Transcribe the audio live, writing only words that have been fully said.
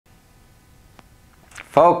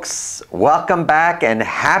Folks, welcome back and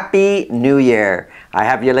Happy New Year. I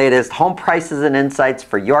have your latest home prices and insights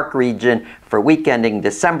for York Region for week ending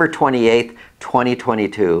December 28th,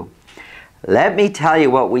 2022. Let me tell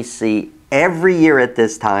you what we see every year at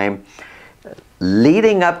this time.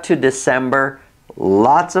 Leading up to December,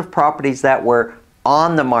 lots of properties that were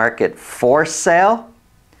on the market for sale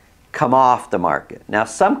come off the market. Now,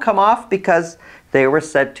 some come off because they were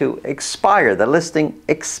set to expire. The listing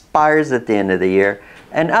expires at the end of the year.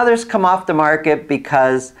 And others come off the market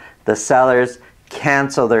because the sellers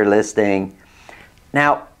cancel their listing.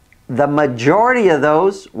 Now, the majority of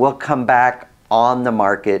those will come back on the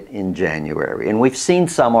market in January. And we've seen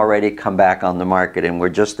some already come back on the market, and we're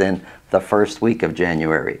just in the first week of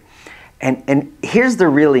January. And here's the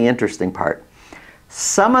really interesting part.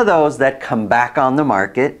 Some of those that come back on the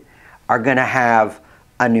market are going to have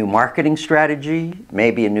a new marketing strategy,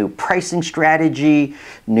 maybe a new pricing strategy,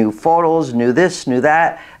 new photos, new this, new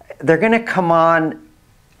that. They're going to come on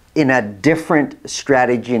in a different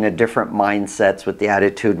strategy and a different mindsets with the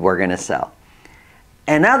attitude we're going to sell.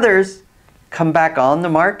 And others come back on the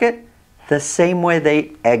market the same way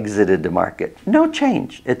they exited the market. No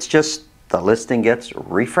change. It's just the listing gets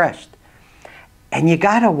refreshed. And you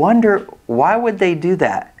got to wonder, why would they do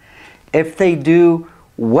that? If they do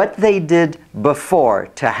what they did before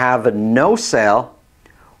to have a no sale,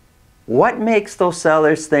 what makes those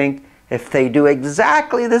sellers think if they do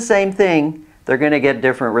exactly the same thing, they're going to get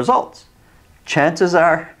different results? Chances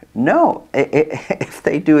are no. If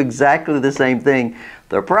they do exactly the same thing,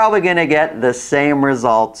 they're probably going to get the same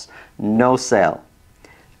results, no sale.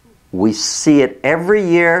 We see it every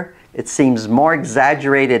year. It seems more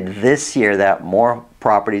exaggerated this year that more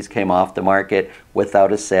properties came off the market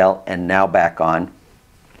without a sale and now back on.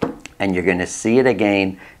 And you're going to see it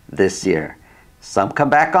again this year. Some come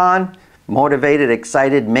back on, motivated,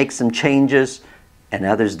 excited, make some changes, and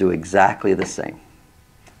others do exactly the same.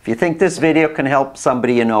 If you think this video can help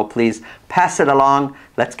somebody you know, please pass it along.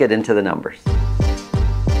 Let's get into the numbers.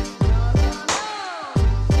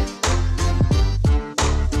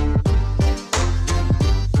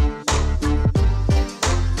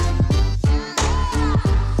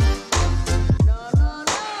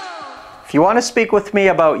 If you want to speak with me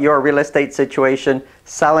about your real estate situation,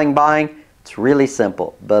 selling, buying, it's really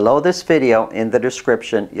simple. Below this video in the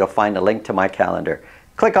description, you'll find a link to my calendar.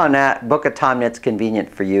 Click on that, book a time that's convenient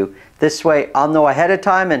for you. This way I'll know ahead of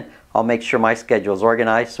time and I'll make sure my schedule is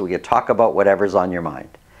organized so we can talk about whatever's on your mind.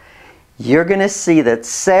 You're going to see that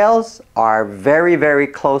sales are very, very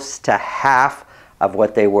close to half of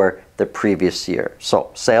what they were the previous year. So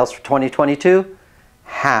sales for 2022,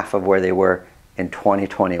 half of where they were in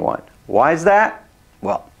 2021. Why is that?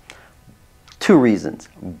 Well, two reasons.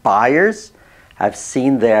 Buyers have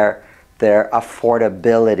seen their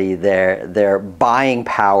affordability, their buying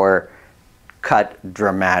power cut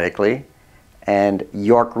dramatically, and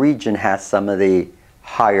York Region has some of the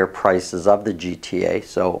higher prices of the GTA,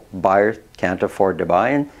 so buyers can't afford to buy,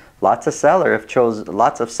 and lots of sellers have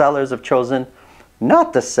chosen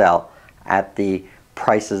not to sell at the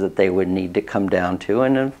prices that they would need to come down to,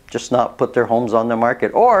 and have just not put their homes on the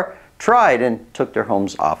market, or tried and took their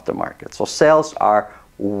homes off the market. So sales are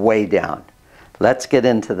way down. Let's get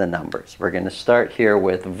into the numbers. We're going to start here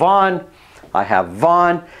with Vaughan. I have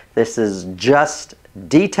Vaughan. This is just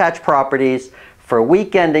detached properties for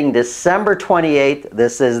week ending December 28th.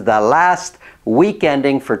 This is the last week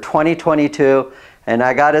ending for 2022. And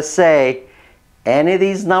I got to say, any of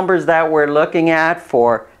these numbers that we're looking at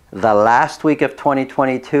for the last week of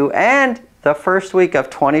 2022 and the first week of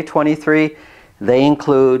 2023, they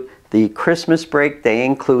include the Christmas break, they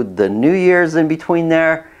include the New Year's in between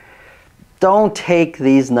there. Don't take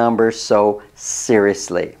these numbers so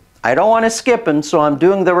seriously. I don't want to skip them, so I'm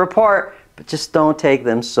doing the report, but just don't take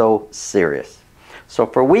them so serious. So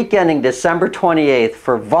for week ending December 28th,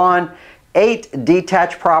 for Vaughan, 8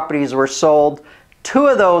 detached properties were sold. 2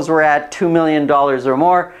 of those were at $2 million or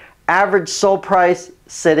more. Average sold price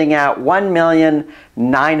sitting at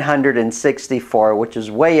 $1,964,000, which is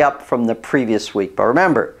way up from the previous week. But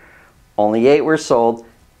remember, only 8 were sold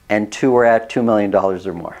and 2 were at $2 million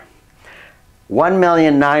or more.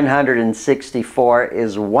 $1,964,000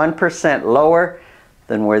 is 1% lower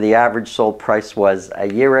than where the average sold price was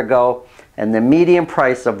a year ago. And the median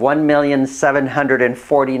price of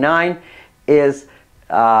 $1,749,000 is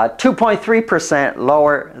 2.3%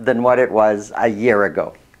 lower than what it was a year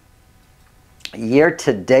ago.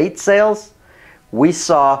 Year-to-date sales, we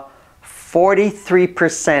saw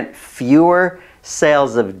 43% fewer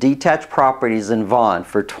sales of detached properties in Vaughan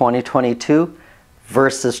for 2022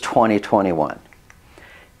 versus 2021.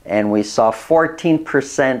 And we saw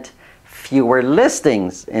 14% fewer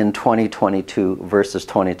listings in 2022 versus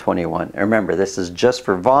 2021. Remember, this is just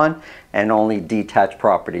for Vaughan and only detached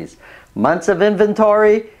properties. Months of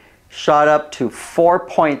inventory shot up to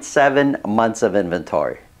 4.7 months of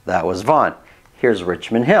inventory. That was Vaughan. Here's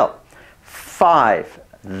Richmond Hill. 5.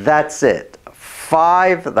 That's it.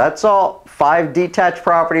 5. That's all. 5 detached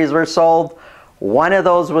properties were sold. One of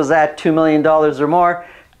those was at $2 million or more.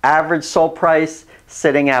 Average sold price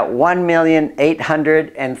sitting at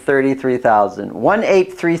 $1,833,000.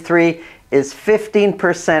 1,833 is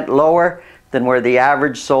 15% lower than where the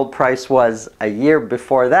average sold price was a year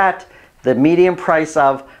before that. The median price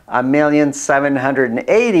of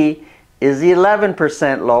 $1,780,000 is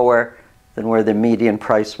 11% lower than where the median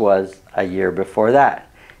price was a year before that.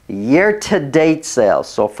 Year-to-date sales.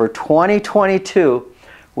 So for 2022,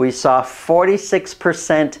 we saw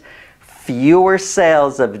 46% fewer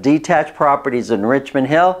sales of detached properties in Richmond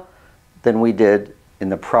Hill than we did in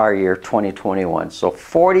the prior year, 2021. So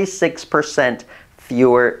 46%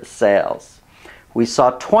 fewer sales. We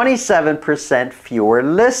saw 27% fewer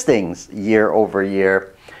listings year over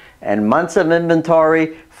year, and months of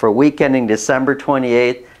inventory for week ending December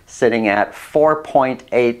 28th sitting at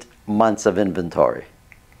 4.8 months of inventory.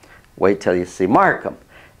 Wait till you see Markham.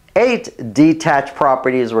 8 detached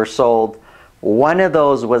properties were sold. One of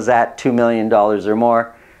those was at $2 million or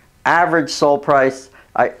more. Average sold price,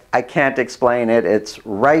 I can't explain it. It's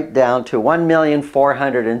right down to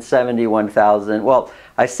 $1,471,000. Well,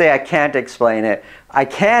 I say I can't explain it. I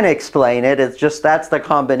can explain it. It's just that's the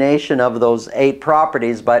combination of those 8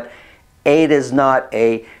 properties, but 8 is not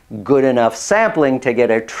a good enough sampling to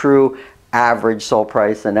get a true average sold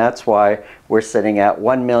price, and that's why we're sitting at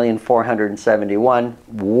 $1,471,000,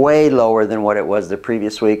 way lower than what it was the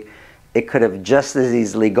previous week. It could have just as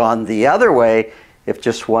easily gone the other way if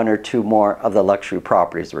just 1 or 2 more of the luxury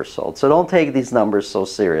properties were sold. So don't take these numbers so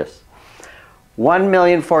serious.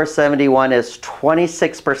 $1,471,000 is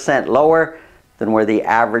 26% lower than where the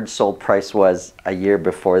average sold price was a year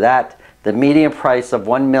before that. The median price of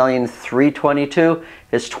 $1,322,000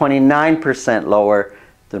 is 29% lower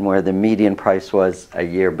than where the median price was a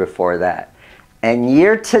year before that. And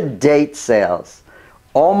year-to-date sales,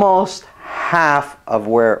 almost half of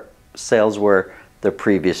where sales were the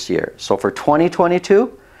previous year. So for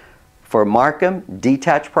 2022, for Markham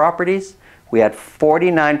detached properties, we had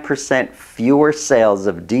 49% fewer sales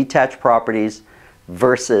of detached properties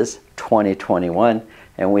versus 2021,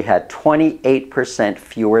 and we had 28%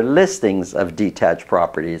 fewer listings of detached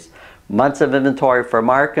properties. Months of inventory for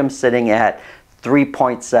Markham sitting at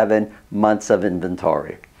 3.7 months of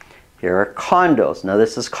inventory. Here are condos. Now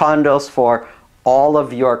this is condos for all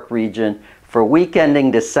of York Region. For week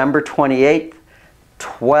ending December 28th,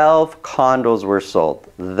 12 condos were sold.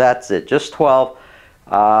 That's it, just 12.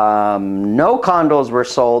 No condos were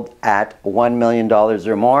sold at $1 million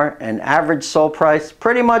or more. And average sold price,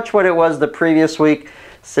 pretty much what it was the previous week,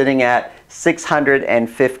 sitting at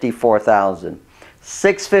 $654,000.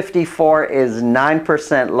 $654,000 is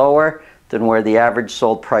 9% lower than where the average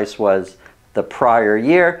sold price was the prior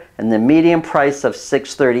year, and the median price of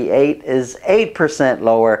 $638,000 is 8%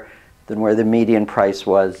 lower than where the median price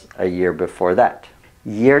was a year before that.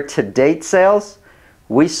 Year-to-date sales,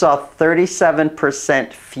 we saw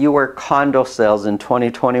 37% fewer condo sales in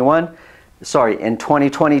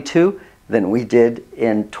 2022 than we did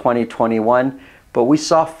in 2021, but we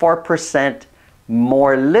saw 4%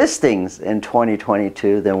 more listings in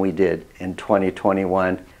 2022 than we did in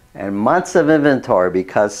 2021. And months of inventory,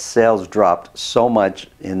 because sales dropped so much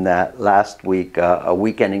in that last week, a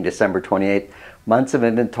week ending December 28th, months of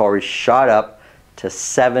inventory shot up to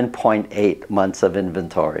 7.8 months of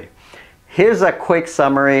inventory. Here's a quick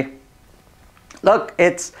summary. Look,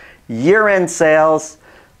 it's year-end sales.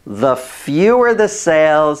 The fewer the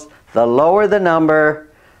sales, the lower the number,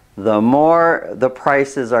 the more the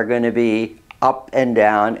prices are going to be up and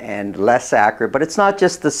down and less accurate. But it's not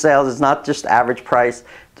just the sales, it's not just average price.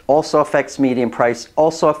 It also affects median price,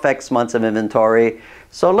 also affects months of inventory.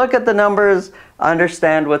 So look at the numbers,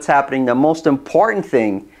 understand what's happening. The most important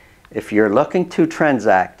thing, if you're looking to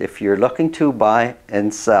transact, if you're looking to buy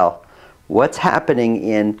and sell, what's happening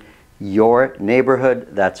in your neighborhood,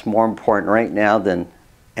 that's more important right now than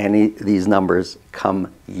any of these numbers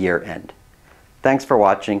come year end. Thanks for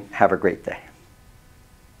watching. Have a great day.